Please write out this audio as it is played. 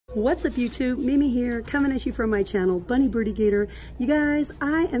What's up YouTube? Mimi here, coming at you from my channel, Bunny Birdy Gator. You guys,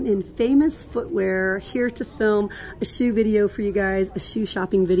 I am in Famous Footwear, here to film a shoe video for you guys, a shoe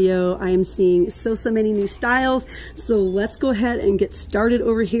shopping video. I am seeing so many new styles, so let's go ahead and get started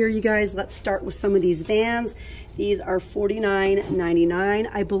over here, you guys. Let's start with some of these Vans. These are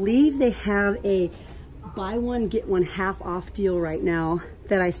 $49.99. I believe they have a buy one, get one half off deal right now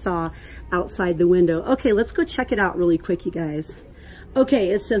that I saw outside the window. Okay, let's go check it out really quick, you guys. Okay,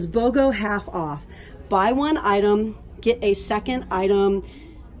 it says BOGO half off. Buy one item, get a second item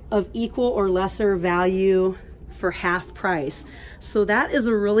of equal or lesser value for half price. So that is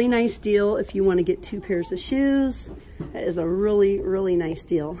a really nice deal if you want to get two pairs of shoes. That is a really nice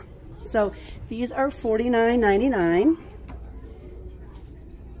deal. So these are $49.99.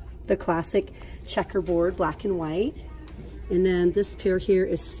 The classic checkerboard black and white. And then this pair here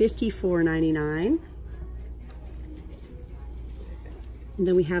is $54.99. And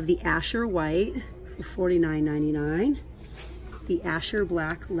then we have the Asher white for $49.99. The Asher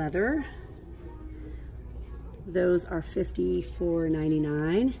black leather. Those are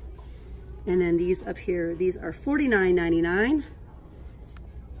 $54.99. And then these up here, these are $49.99.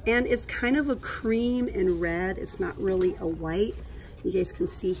 And it's kind of a cream and red. It's not really a white. You guys can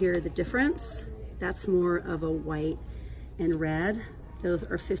see here the difference. That's more of a white and red. Those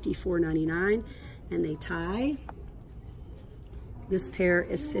are $54.99 and they tie. This pair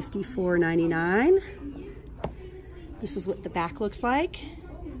is $54.99. This is what the back looks like.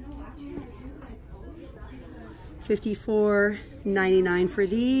 $54.99 for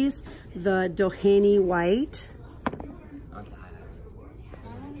these. The Doheny white.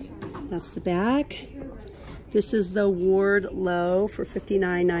 That's the back. This is the Ward Low for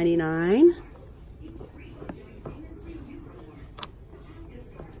 $59.99.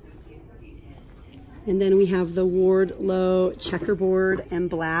 And then we have the Ward Low checkerboard and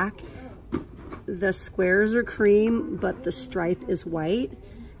black. The squares are cream, but the stripe is white.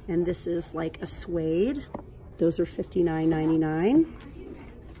 And this is like a suede. Those are $59.99.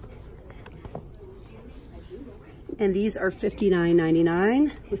 And these are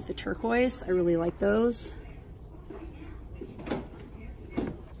 $59.99 with the turquoise. I really like those.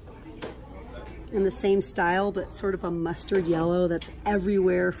 And the same style, but sort of a mustard yellow that's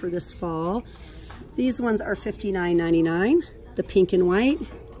everywhere for this fall. These ones are $59.99, the pink and white.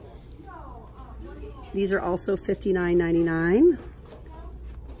 These are also $59.99.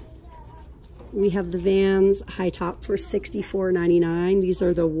 We have the Vans high top for $64.99. These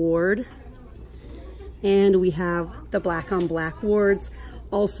are the Ward. And we have the black on black Wards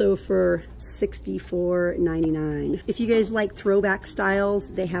also for $64.99. If you guys like throwback styles,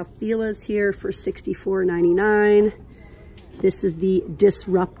 they have Filas here for $64.99. This is the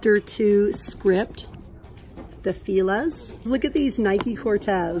Disruptor 2 script, the Filas. Look at these Nike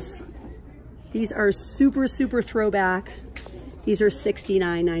Cortez. These are super throwback. These are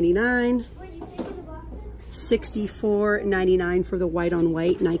 $69.99. $64.99 for the white on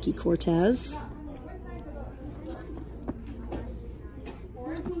white Nike Cortez.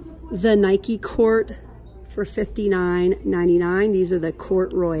 The Nike Court for $59.99. These are the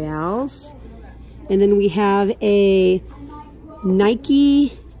Court Royales. And then we have a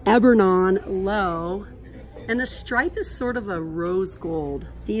Nike Ebernon Low, and the stripe is sort of a rose gold.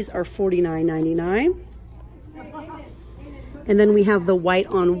 These are $49.99. And then we have the white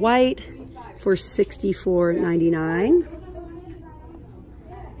on white for $64.99.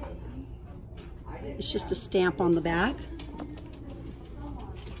 It's just a stamp on the back.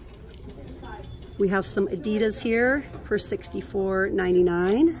 We have some Adidas here for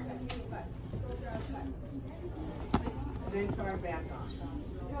 $64.99.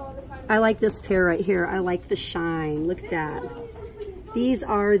 I like this pair right here. I like the shine. Look at that. These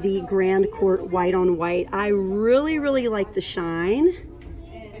are the Grand Court white on white. I really like the shine.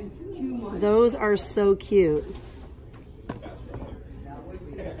 Those are so cute.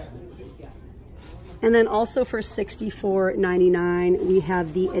 And then also for $64.99, we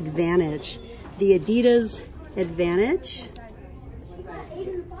have the Advantage. The Adidas Advantage.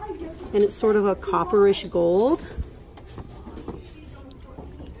 And it's sort of a copperish gold.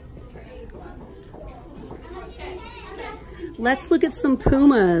 Let's look at some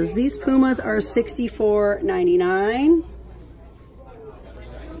Pumas. These Pumas are $64.99.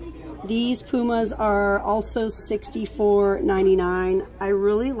 These Pumas are also $64.99. I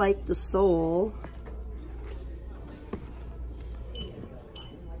really like the sole.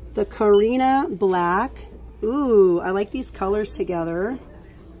 The Carina Black. Ooh, I like these colors together.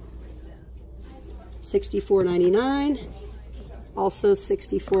 $64.99. Also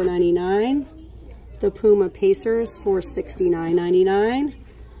 $64.99. The Puma Pacers for $69.99.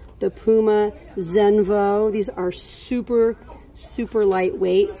 the Puma Zenvo. These are super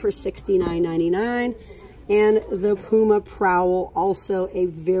lightweight for $69.99. And the Puma Prowl, also a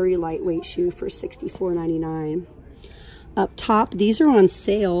very lightweight shoe for $64.99. Up top, these are on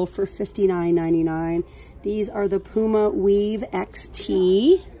sale for $59.99. These are the Puma Weave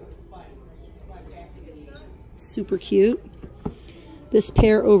XT. Super cute. This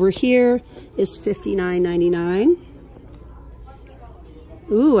pair over here is $59.99.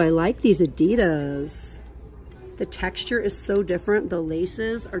 Ooh, I like these Adidas. The texture is so different. The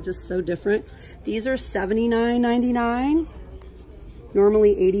laces are just so different. These are $79.99.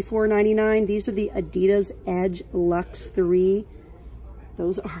 Normally $84.99. These are the Adidas Edge Luxe 3.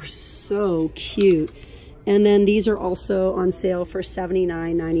 Those are so cute. And then these are also on sale for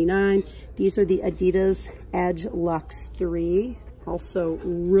 $79.99. These are the Adidas Edge Luxe 3. Also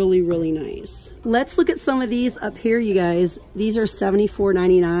really nice. Let's look at some of these up here, you guys. These are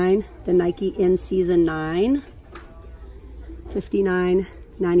 $74.99. The Nike In Season 9.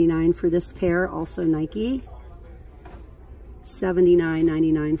 $59.99 for this pair, also Nike.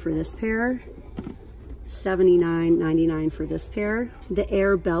 $79.99 for this pair. $79.99 for this pair. The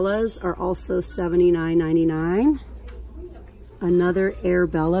Air Bellas are also $79.99. Another Air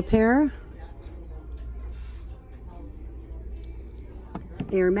Bella pair.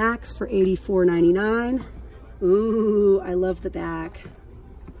 Air Max for $84.99. Ooh, I love the back.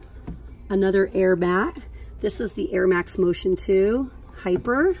 Another Air Max. This is the Air Max Motion 2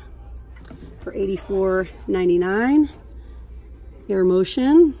 Hyper for $84.99. Air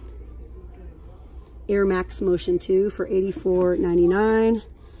Motion. Air Max Motion 2 for $84.99.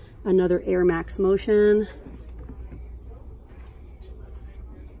 Another Air Max Motion.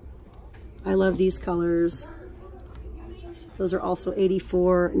 I love these colors. Those are also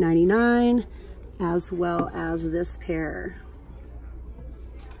 $84.99, as well as this pair.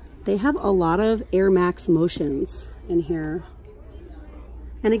 They have a lot of Air Max Motions in here.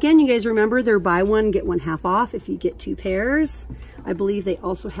 And again, you guys remember they're buy one, get one half off if you get two pairs. I believe they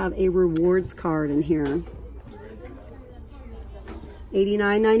also have a rewards card in here.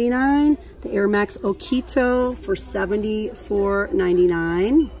 $89.99, the Air Max Okito for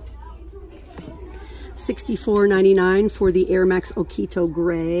 $74.99. $64.99 for the Air Max Okito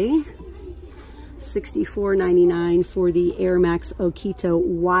Gray. $64.99 for the Air Max Okito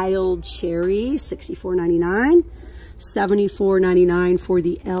Wild Cherry, $64.99. $74.99 for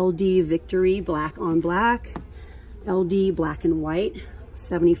the LD Victory Black on Black. LD Black and White,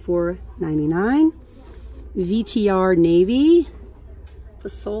 $74.99. VTR Navy. The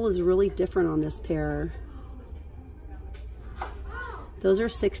sole is really different on this pair. Those are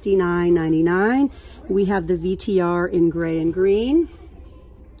 $69.99. We have the VTR in gray and green.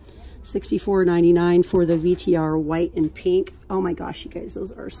 $64.99 for the VTR white and pink. Oh my gosh, you guys,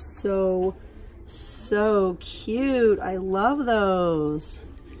 those are so cute. I love those.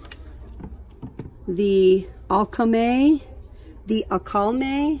 The Alcalme is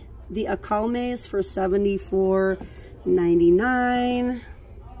for $74.99.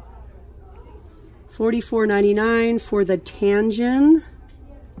 $44.99 for the Tangen.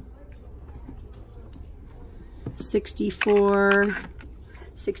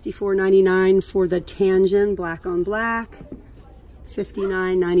 $64.99 for the Tangen Black on Black.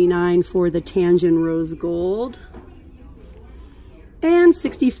 $59.99 for the Tangen Rose Gold. And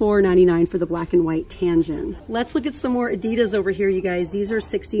 $64.99 for the black and white Tangen. Let's look at some more Adidas over here, you guys. These are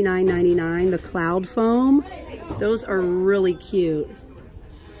 $69.99, the Cloud Foam. Those are really cute.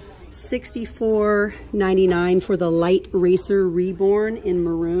 $64.99 for the Light Racer Reborn in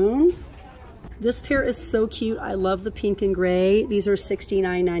maroon. This pair is so cute. I love the pink and gray. These are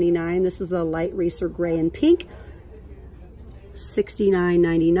 $69.99. This is the Light Racer Gray and pink.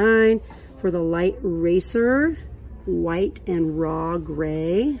 $69.99 for the Light Racer White and Raw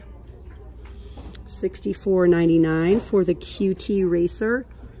Gray. $64.99 for the QT Racer.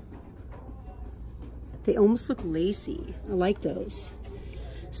 They almost look lacy. I like those.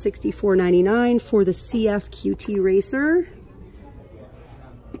 $64.99 for the CF QT Racer.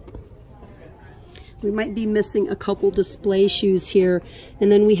 We might be missing a couple display shoes here.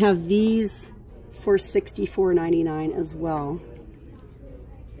 And then we have these for $64.99 as well.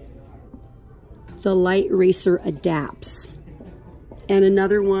 The Light Racer Adapts. And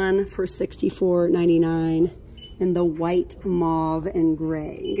another one for $64.99 in the white, mauve, and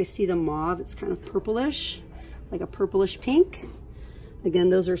gray. You guys see the mauve? It's kind of purplish, like a purplish pink.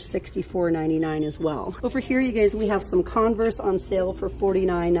 Again, those are $64.99 as well. Over here, you guys, we have some Converse on sale for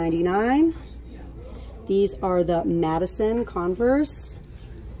 $49.99. These are the Madison Converse.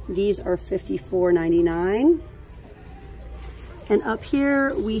 These are $54.99. And up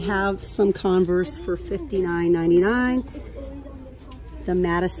here we have some Converse for $59.99. The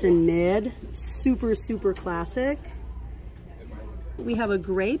Madison Mid, super, super classic. We have a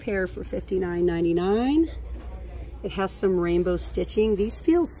gray pair for $59.99. It has some rainbow stitching. These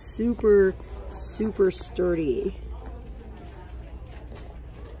feel super, super sturdy.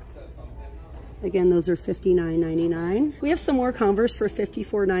 Again, those are $59.99. We have some more Converse for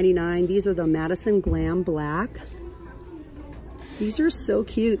 $54.99. These are the Madison Glam Black. These are so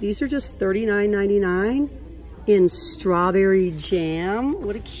cute. These are just $39.99 in Strawberry Jam.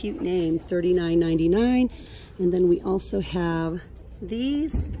 What a cute name, $39.99. And then we also have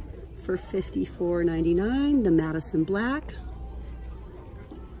these for $54.99, the Madison Black.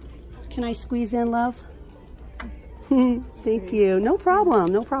 Can I squeeze in, love? Thank you. No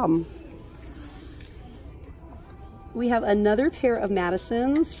problem, no problem. We have another pair of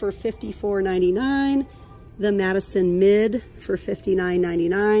Madisons for $54.99. The Madison Mid for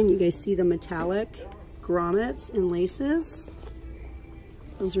 $59.99. You guys see the metallic grommets and laces.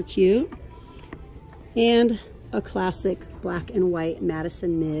 Those are cute. And a classic black and white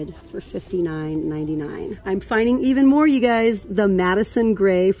Madison Mid for $59.99. I'm finding even more, you guys. The Madison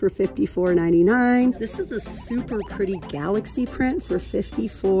Gray for $54.99. This is the super pretty Galaxy print for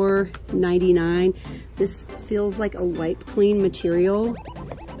 $54.99. This feels like a wipe clean material.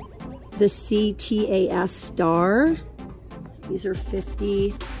 The CTAS Star. These are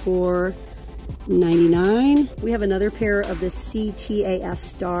 $54.99. We have another pair of the CTAS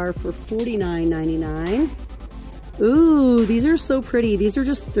Star for $49.99. Ooh, these are so pretty. These are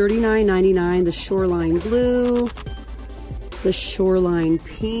just $39.99. The Shoreline Blue, the Shoreline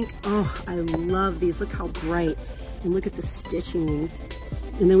Pink. Oh, I love these. Look how bright. And look at the stitching.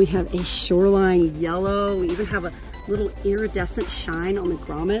 And then we have a Shoreline Yellow. We even have a little iridescent shine on the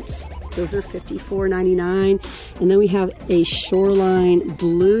grommets. Those are $54.99. And then we have a Shoreline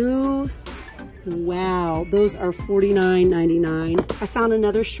Blue. Wow, those are $49.99. I found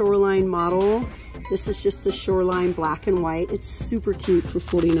another Shoreline model. This is just the Shoreline black and white. It's super cute for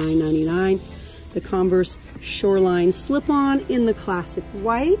 $49.99. The Converse Shoreline slip-on in the classic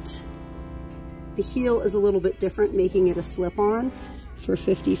white. The heel is a little bit different, making it a slip-on for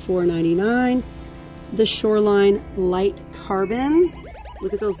 $54.99. The Shoreline light carbon.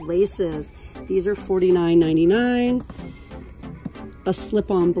 Look at those laces. These are $49.99. A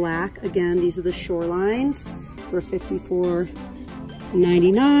slip-on black. Again, these are the Shorelines for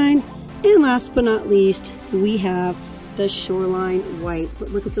 $54.99. And last but not least, we have the Shoreline white. But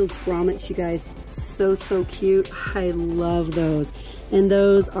look at those grommets, you guys. So, so cute. I love those. And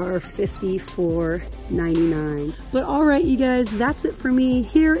those are $54.99. But all right, you guys, that's it for me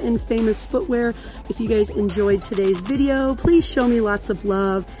here in Famous Footwear. If you guys enjoyed today's video, please show me lots of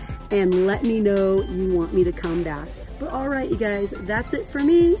love and let me know you want me to come back. But all right, you guys, that's it for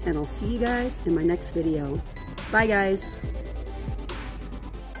me, and I'll see you guys in my next video. Bye, guys.